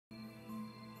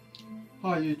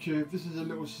Hi YouTube, this is a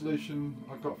little solution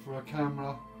I got for a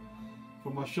camera for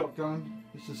my shotgun.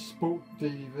 It's a Sport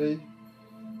DV,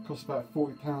 costs about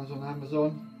 £40 on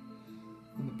Amazon.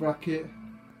 And the bracket,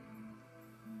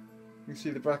 you can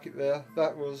see the bracket there,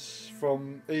 that was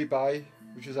from eBay,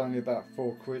 which is only about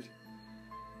 £4.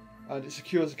 And it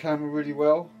secures the camera really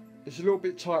well. It's a little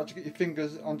bit tight to get your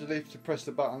fingers underneath to press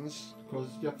the buttons, because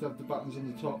you have to have the buttons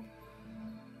on the top,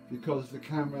 because the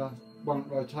camera won't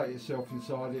rotate itself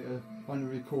inside, it'll only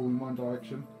record in one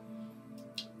direction.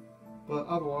 But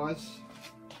otherwise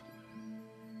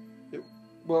it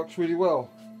works really well.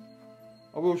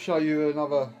 I will show you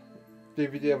another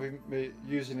DVD of me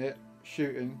using it,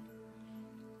 shooting,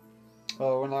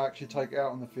 when I actually take it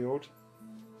out on the field.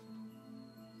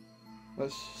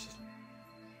 That's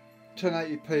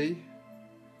 1080p,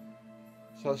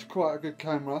 so it's quite a good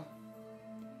camera,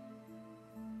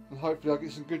 and hopefully I'll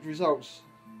get some good results.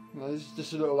 This is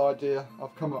just a little idea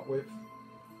I've come up with.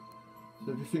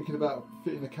 So if you're thinking about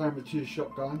fitting a camera to your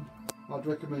shotgun, I'd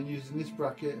recommend using this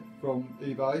bracket from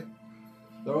eBay.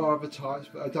 There are other types,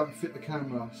 but they don't fit the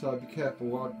camera, so be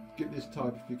careful. I'd get this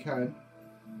type if you can.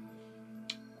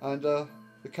 And the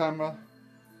camera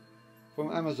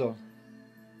from Amazon.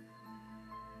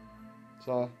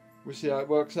 So we'll see how it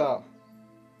works out.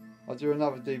 I'll do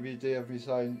another DVD of me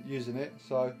using it,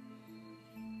 so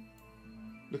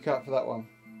look out for that one.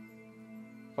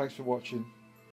 Thanks for watching.